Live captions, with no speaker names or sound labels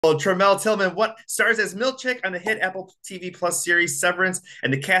Tramell Tillman, what stars as Milchick on the hit Apple TV Plus series Severance,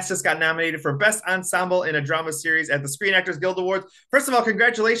 and the cast just got nominated for Best Ensemble in a Drama Series at the Screen Actors Guild Awards. First of all,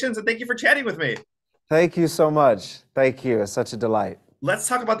 congratulations and thank you for chatting with me. Thank you so much. Thank you. It's such a delight. Let's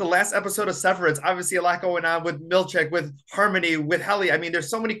talk about the last episode of Severance. Obviously, a lot going on with Milchick, with Harmony, with Helly. I mean, there's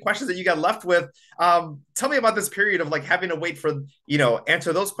so many questions that you got left with. Tell me about this period of like having to wait for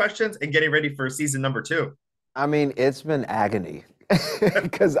answer those questions and getting ready for season number two. I mean, it's been agony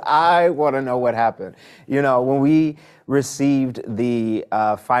because I want to know what happened. When we received the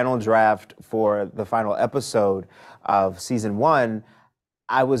final draft for the final episode of season one,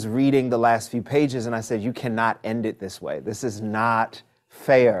 I was reading the last few pages and I said, you cannot end it this way. This is not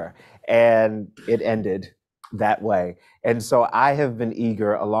fair. And it ended that way. And so I have been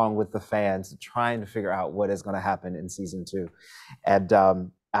eager, along with the fans, trying to figure out what is going to happen in season two. And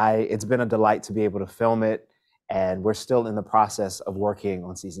it's been a delight to be able to film it. And we're still in the process of working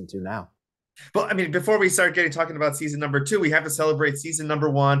on season two now. But I mean, before we start talking about season number two, we have to celebrate season number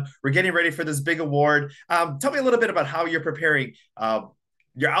one. We're getting ready for this big award. Tell me a little bit about how you're preparing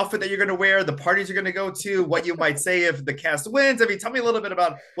your outfit that you're going to wear, the parties you're going to go to, what you might say if the cast wins. I mean, tell me a little bit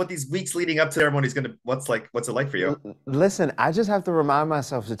about what these weeks leading up to the ceremony is going to, what's it like for you? Listen, I just have to remind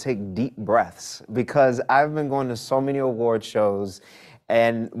myself to take deep breaths because I've been going to so many award shows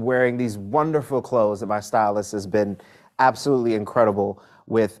and wearing these wonderful clothes that my stylist has been absolutely incredible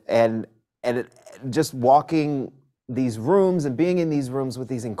with, and just walking these rooms and being in these rooms with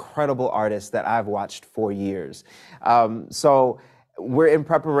these incredible artists that I've watched for years. So we're in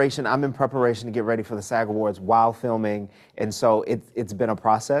preparation. I'm in preparation to get ready for the SAG Awards while filming, and so it's been a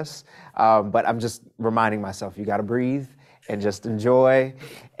process. But I'm just reminding myself, you got to breathe and just enjoy,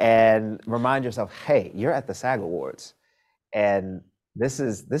 and remind yourself, hey, you're at the SAG Awards, and this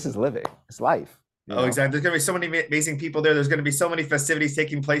is living. It's life. Oh, exactly. There's going to be so many amazing people there. There's going to be so many festivities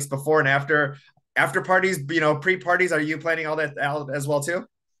taking place before and after parties, pre-parties. Are you planning all that out as well too?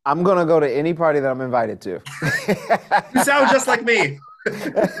 I'm going to go to any party that I'm invited to. You sound just like me.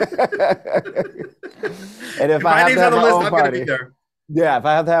 And if I have to have my own party, yeah, if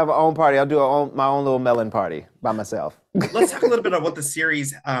I have to have my own party, I'll do my own little melon party by myself. Let's talk a little bit about what the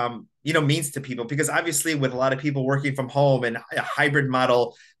series, means to people, because obviously with a lot of people working from home and a hybrid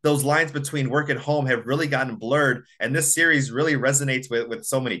model, those lines between work and home have really gotten blurred. And this series really resonates with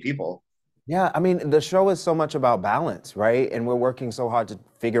so many people. Yeah, I mean, the show is so much about balance, right? And we're working so hard to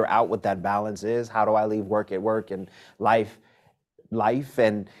figure out what that balance is. How do I leave work at work and life?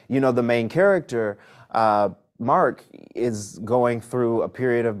 And, the main character, Mark, is going through a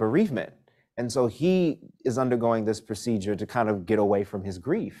period of bereavement. And so he is undergoing this procedure to kind of get away from his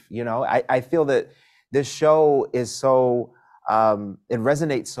grief. I feel that this show is so, it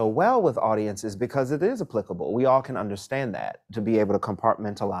resonates so well with audiences because it is applicable. We all can understand that, to be able to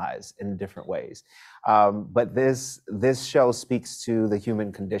compartmentalize in different ways. But this show speaks to the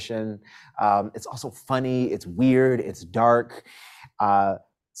human condition. It's also funny, it's weird, it's dark.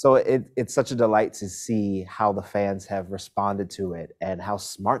 So it's such a delight to see how the fans have responded to it and how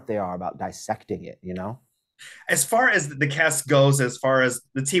smart they are about dissecting it, As far as the cast goes, as far as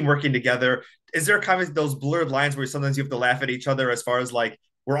the team working together, is there kind of those blurred lines where sometimes you have to laugh at each other as far as like,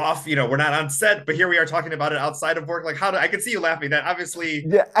 we're off, we're not on set, but here we are talking about it outside of work. Like I can see you laughing. That obviously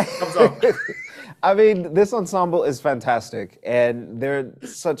comes up. I mean, this ensemble is fantastic and they're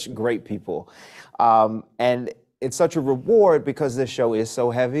such great people. And it's such a reward because this show is so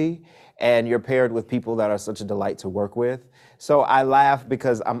heavy and you're paired with people that are such a delight to work with. So I laugh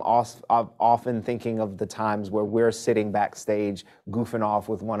because I'm often thinking of the times where we're sitting backstage goofing off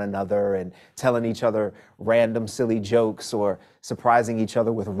with one another and telling each other random silly jokes or surprising each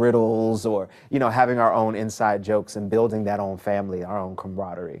other with riddles or, having our own inside jokes and building that own family, our own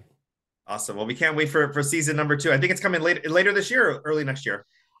camaraderie. Awesome. Well, we can't wait for season number two. I think it's coming later this year or early next year.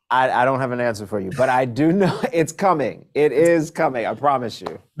 I don't have an answer for you, but I do know it's coming. It is coming. I promise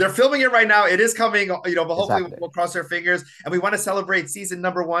you. They're filming it right now. It is coming, but hopefully we'll cross our fingers. And we want to celebrate season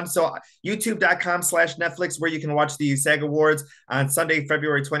number one. So youtube.com/Netflix, where you can watch the SAG Awards on Sunday,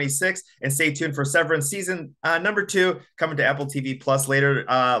 February 26th. And stay tuned for Severance season number two, coming to Apple TV Plus later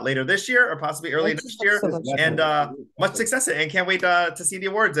this year or possibly early next year. And much success. And can't wait to see the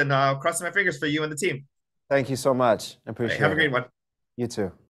awards and crossing my fingers for you and the team. Thank you so much. I appreciate it. Have a great one. You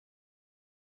too.